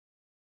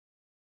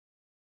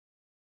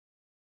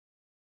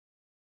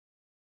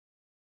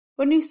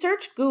When you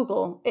search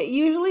Google, it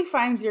usually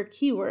finds your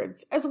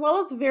keywords as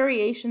well as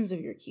variations of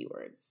your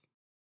keywords.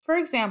 For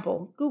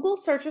example, Google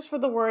searches for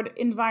the word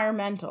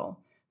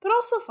environmental, but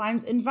also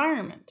finds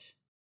environment.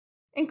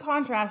 In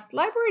contrast,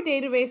 library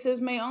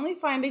databases may only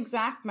find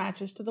exact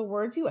matches to the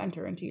words you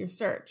enter into your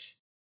search.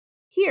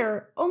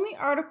 Here, only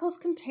articles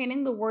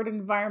containing the word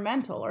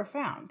environmental are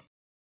found.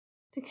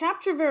 To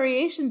capture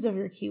variations of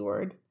your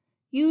keyword,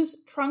 use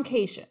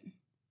truncation.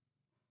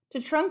 To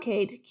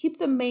truncate, keep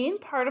the main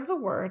part of the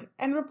word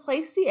and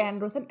replace the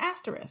end with an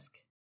asterisk.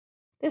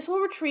 This will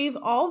retrieve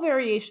all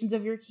variations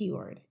of your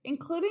keyword,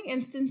 including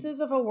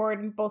instances of a word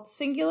in both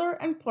singular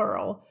and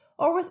plural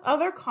or with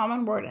other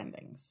common word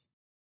endings.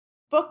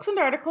 Books and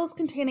articles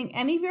containing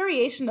any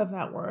variation of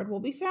that word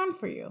will be found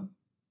for you.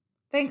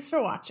 Thanks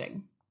for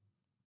watching.